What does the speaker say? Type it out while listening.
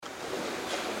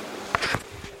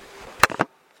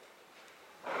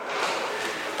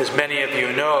As many of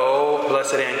you know,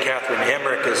 Blessed Anne Catherine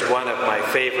Emmerich is one of my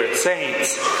favorite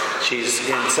saints. She's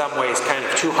in some ways kind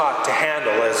of too hot to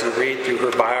handle. As you read through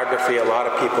her biography, a lot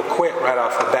of people quit right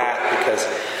off the bat because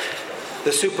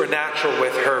the supernatural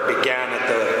with her began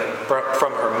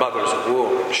from her mother's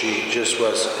womb. She just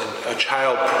was a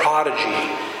child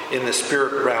prodigy in the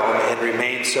spirit realm and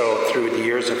remained so through the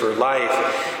years of her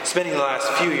life, spending the last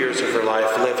few years of her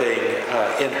life living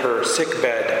in her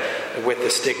sickbed with the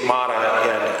stigmata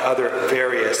and other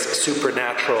various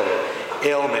supernatural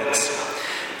ailments.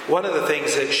 One of the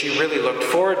things that she really looked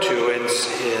forward to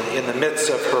in the midst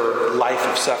of her life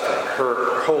of suffering,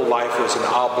 her whole life was an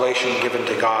oblation given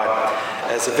to God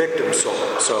as a victim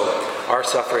soul. So our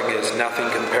suffering is nothing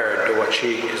compared to what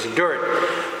she has endured.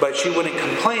 But she wouldn't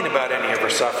complain about any of her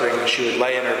suffering. She would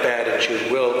lay in her bed and she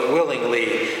would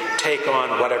willingly take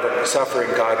on whatever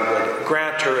suffering God would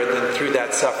grant her. And then through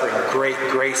that suffering, great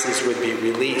graces would be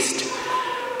released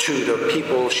to the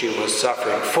people she was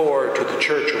suffering for, to the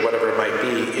church or whatever it might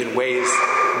be, in ways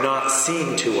not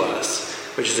seen to us,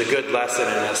 which is a good lesson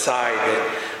and aside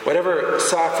that whatever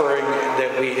suffering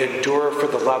that we endure for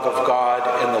the love of God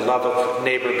and the love of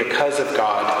neighbor because of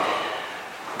God,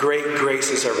 great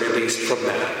graces are released from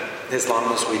that. As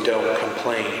long as we don't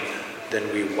complain,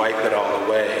 then we wipe it all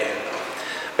away.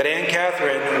 But Anne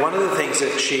Catherine, one of the things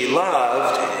that she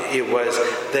loved, it was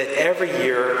that every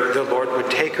year the Lord would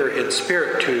take her in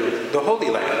spirit to the Holy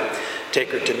Land, take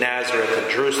her to Nazareth and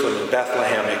Jerusalem and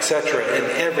Bethlehem, etc. And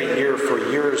every year for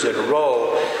years in a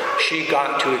row, she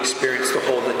got to experience the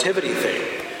whole nativity thing.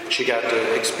 She got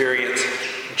to experience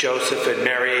Joseph and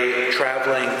Mary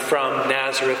traveling from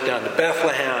Nazareth down to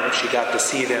Bethlehem. She got to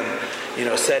see them,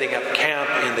 setting up camp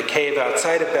in the cave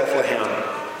outside of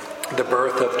Bethlehem. The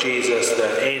birth of Jesus,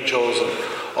 the angels, and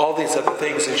all these other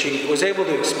things. And she was able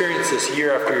to experience this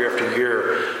year after year after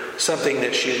year, something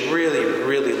that she really,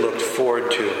 really looked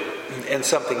forward to, and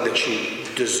something that she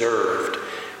deserved,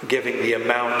 given the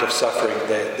amount of suffering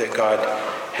that God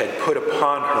had put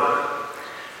upon her.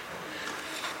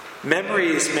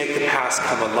 Memories make the past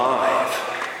come alive.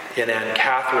 In Anne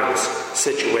Catherine's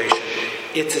situation,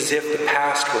 it's as if the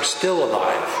past were still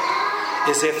alive.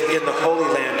 As if in the Holy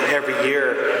Land every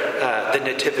year the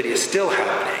Nativity is still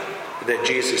happening, that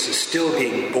Jesus is still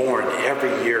being born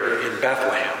every year in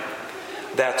Bethlehem.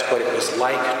 That's what it was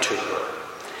like to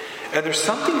her. And there's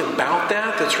something about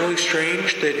that that's really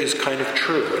strange that is kind of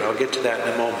true, and I'll get to that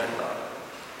in a moment.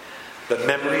 But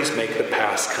memories make the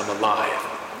past come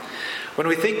alive. When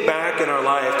we think back in our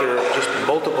life, there are just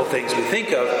multiple things we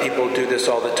think of. People do this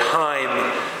all the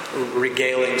time,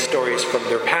 regaling stories from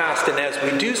their past. And as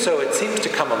we do so, it seems to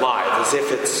come alive, as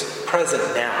if it's present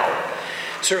now.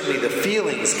 Certainly the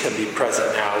feelings can be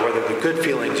present now, whether they're good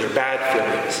feelings or bad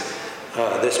feelings.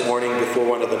 This morning before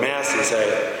one of the Masses, I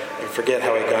forget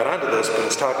how I got onto this, but I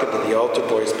was talking to the altar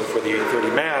boys before the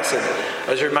 8:30 Mass, and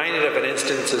I was reminded of an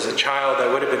instance as a child.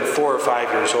 I would have been 4 or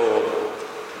 5 years old.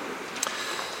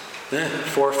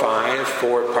 4 or 5,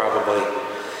 4 probably.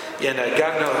 And I'd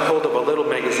gotten a hold of a little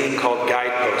magazine called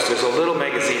Guidepost. There's a little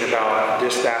magazine about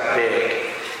just that big.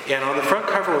 And on the front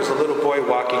cover was a little boy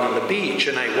walking on the beach.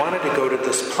 And I wanted to go to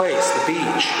this place, the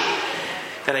beach.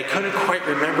 And I couldn't quite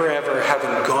remember ever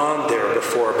having gone there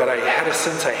before. But I had a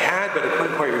sense I had, but I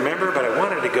couldn't quite remember. But I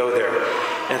wanted to go there.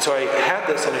 And so I had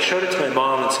this and I showed it to my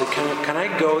mom and said, can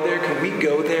I go there? Can we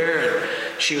go there?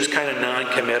 And she was kind of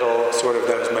non-committal, sort of.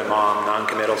 That was my mom,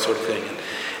 non-committal sort of thing.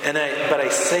 But I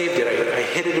saved it. I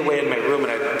hid it away in my room,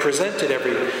 and I present it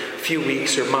every few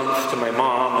weeks or months to my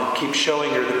mom and keep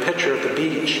showing her the picture of the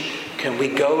beach. Can we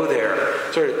go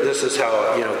there? Sort of. This is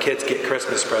how kids get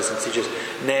Christmas presents. You just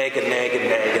nag and nag and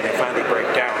nag, and they finally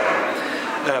break down.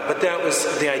 But that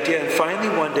was the idea. And finally,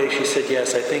 one day, she said,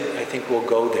 "Yes, I think we'll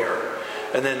go there."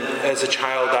 And then as a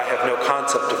child, I have no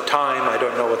concept of time. I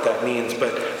don't know what that means,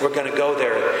 but we're going to go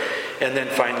there. And then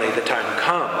finally the time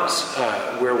comes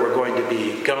where we're going to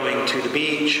be going to the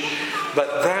beach.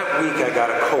 But that week I got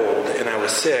a cold and I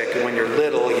was sick. And when you're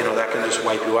little, that can just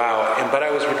wipe you out. But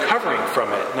I was recovering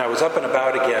from it. And I was up and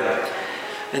about again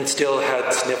and still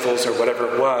had sniffles or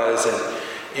whatever it was.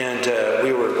 And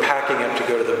we were packing up to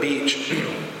go to the beach.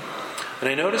 And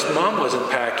I noticed Mom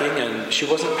wasn't packing, and she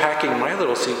wasn't packing my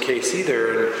little suitcase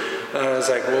either. And I was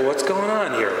like, well, what's going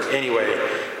on here? Anyway,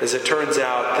 as it turns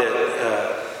out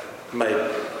that my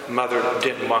mother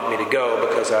didn't want me to go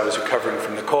because I was recovering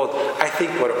from the cold. I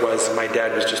think what it was, my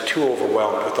dad was just too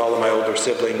overwhelmed with all of my older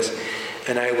siblings,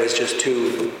 and I was just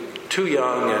too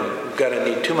young and going to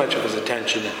need too much of his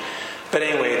attention. But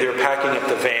anyway, they were packing up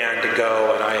the van to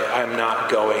go, and I'm not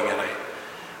going, and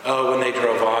when they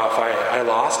drove off, I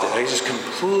lost it. I just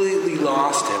completely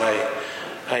lost it.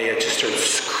 I just started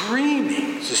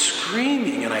screaming,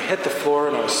 and I hit the floor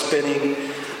and I was spinning.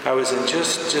 I was in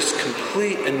just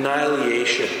complete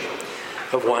annihilation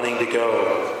of wanting to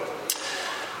go.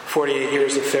 48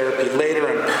 years of therapy later,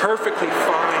 I'm perfectly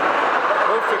fine.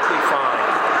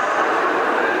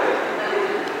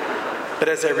 But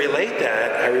as I relate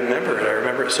that, I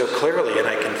remember it so clearly, and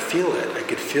I can feel it. I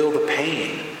could feel the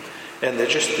pain and the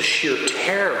sheer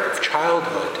terror of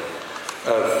childhood,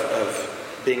 of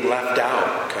being left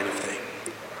out kind of thing.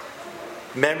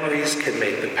 Memories can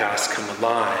make the past come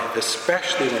alive,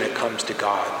 especially when it comes to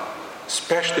God.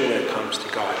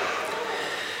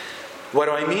 What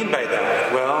do I mean by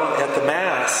that? Well, at the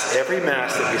Mass, every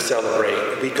Mass that we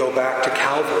celebrate, we go back to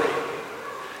Calvary.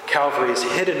 Calvary is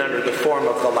hidden under the form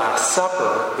of the Last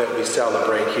Supper that we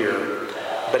celebrate here,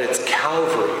 but it's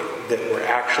Calvary that we're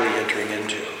actually entering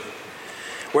into.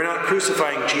 We're not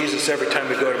crucifying Jesus every time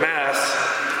we go to Mass.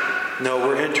 No,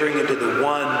 we're entering into the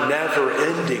one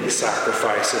never-ending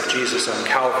sacrifice of Jesus on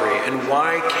Calvary. And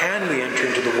why can we enter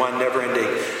into the one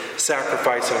never-ending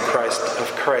sacrifice of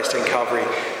Christ on Calvary?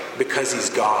 Because he's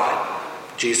God.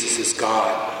 Jesus is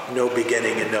God, no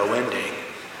beginning and no ending.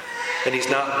 And he's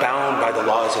not bound by the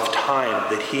laws of time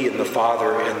that he and the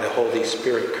Father and the Holy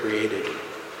Spirit created.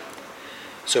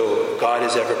 So God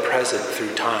is ever present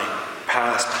through time,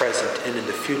 past, present, and in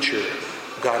the future.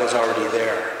 God is already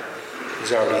there.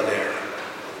 He's already there.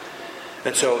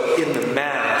 And so in the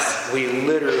Mass, we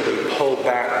literally pull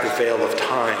back the veil of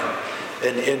time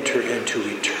and enter into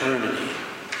eternity,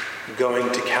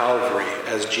 going to Calvary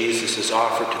as Jesus is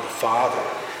offered to the Father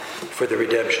for the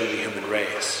redemption of the human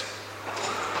race.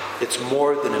 It's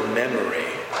more than a memory.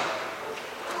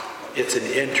 It's an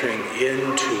entering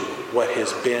into what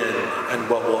has been and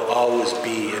what will always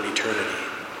be in eternity.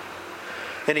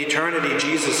 In eternity,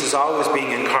 Jesus is always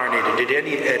being incarnated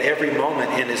at every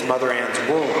moment in his mother Anne's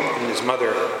womb, in his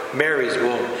mother Mary's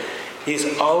womb. He's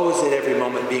always at every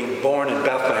moment being born in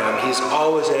Bethlehem. He's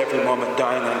always at every moment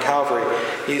dying on Calvary.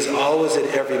 He's always at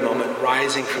every moment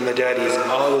rising from the dead. He's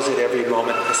always at every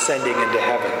moment ascending into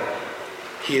heaven.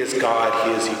 He is God.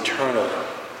 He is eternal.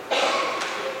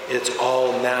 It's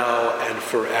all now and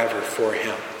forever for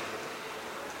him.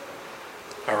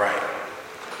 All right.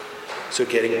 So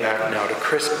getting back now to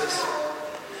Christmas.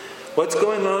 What's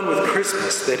going on with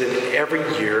Christmas that in every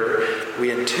year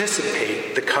we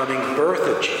anticipate the coming birth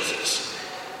of Jesus?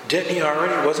 Wasn't he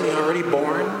already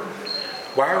born?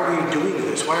 Why are we doing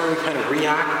this? Why are we kind of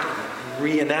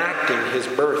reenacting his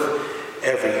birth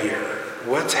every year?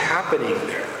 What's happening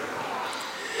there?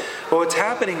 Well, what's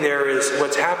happening there is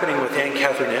what's happening with Aunt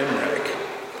Catherine Emmerich.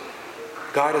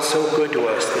 God is so good to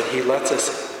us that he lets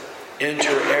us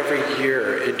enter every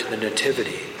year into the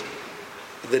nativity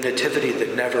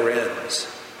that never ends,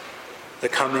 the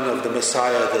coming of the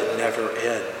Messiah that never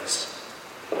ends,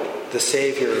 the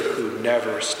Savior who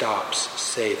never stops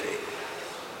saving.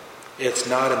 It's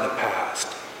not in the past.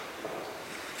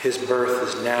 His birth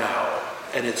is now,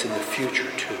 and it's in the future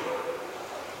too,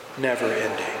 never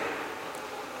ending.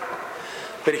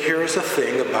 But here's the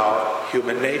thing about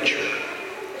human nature.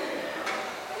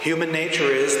 Human nature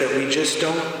is that we just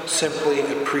don't simply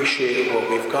appreciate what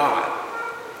we've got.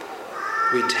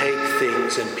 We take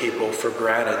things and people for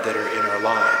granted that are in our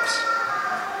lives.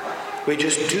 We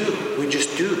just do.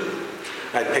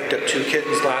 I picked up 2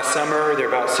 kittens last summer. They're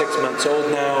about 6 months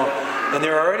old now, and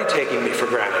they're already taking me for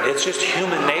granted. It's just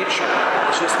human nature.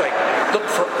 It's just like, look,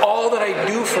 for all that I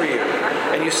do for you,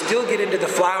 and you still get into the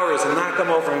flowers and knock them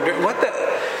over and do, what the,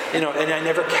 and I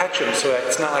never catch them, so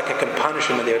it's not like I can punish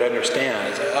them and they would understand.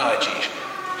 It's like, oh, geez.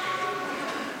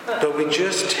 But we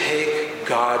just take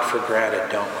God for granted,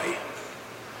 don't we?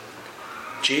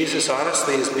 Jesus,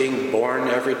 honestly, is being born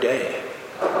every day.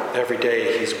 Every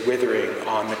day he's withering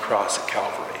on the cross at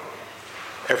Calvary.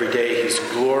 Every day he's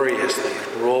gloriously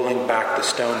rolling back the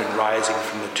stone and rising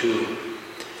from the tomb.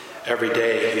 Every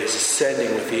day he is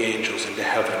ascending with the angels into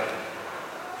heaven.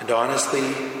 And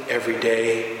honestly, every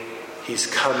day he's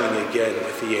coming again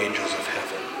with the angels of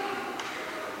heaven.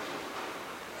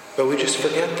 But we just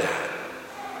forget that.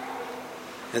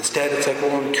 Instead, it's like,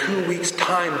 well, in 2 weeks'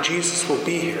 time, Jesus will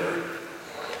be here.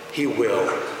 He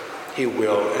will. He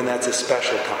will, and that's a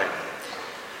special time.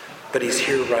 But he's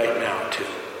here right now, too.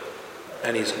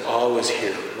 And he's always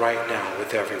here right now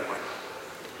with everyone.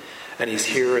 And he's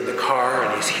here in the car,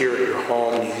 and he's here at your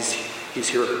home, and he's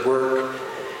here at work.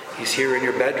 He's here in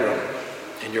your bedroom,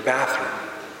 in your bathroom.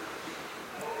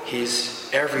 He's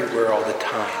everywhere all the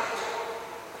time.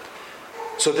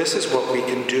 So this is what we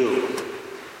can do.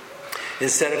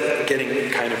 Instead of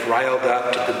getting kind of riled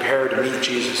up to prepare to meet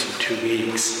Jesus in 2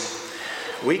 weeks,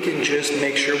 we can just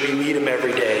make sure we meet him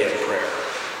every day in prayer.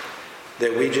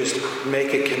 that we just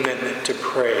make a commitment to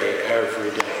pray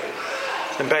every day.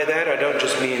 And by that I don't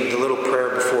just mean the little prayer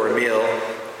before a meal,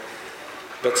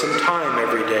 but some time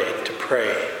every day to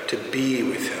pray, to be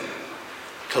with him,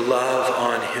 to love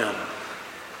on him,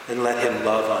 and let him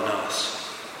love on us.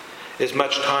 As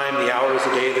much time, the hours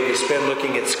a day that we spend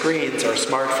looking at screens, our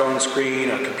smartphone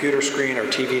screen, our computer screen, our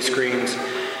TV screens,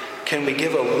 can we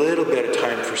give a little bit of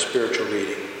time for spiritual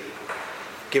reading?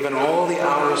 Given all the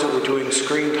hours that we're doing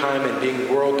screen time and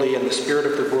being worldly and the spirit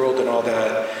of the world and all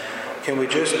that, can we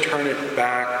just turn it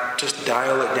back, just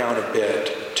dial it down a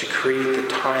bit to create the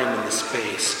time and the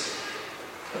space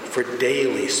for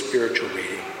daily spiritual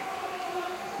reading?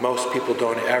 Most people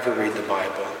don't ever read the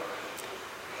Bible.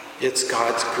 It's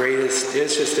God's greatest,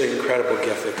 it's just an incredible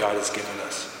gift that God has given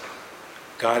us.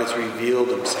 God has revealed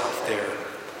himself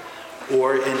there.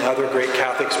 Or in other great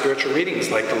Catholic spiritual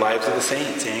readings like the Lives of the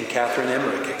Saints, Anne Catherine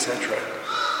Emmerich, etc.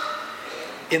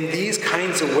 In these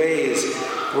kinds of ways,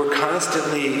 we're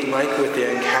constantly, like with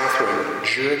Anne Catherine,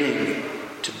 journeying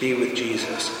to be with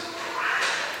Jesus.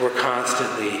 We're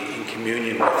constantly in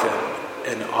communion with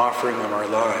him and offering him our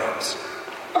lives.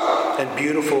 And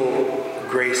beautiful,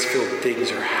 grace-filled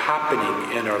things are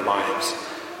happening in our lives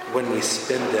when we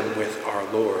spend them with our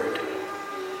Lord.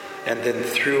 And then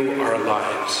through our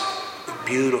lives,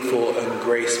 beautiful and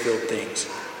grace-filled things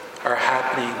are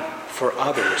happening for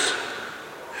others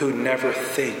who never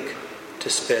think to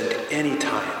spend any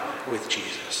time with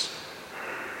Jesus.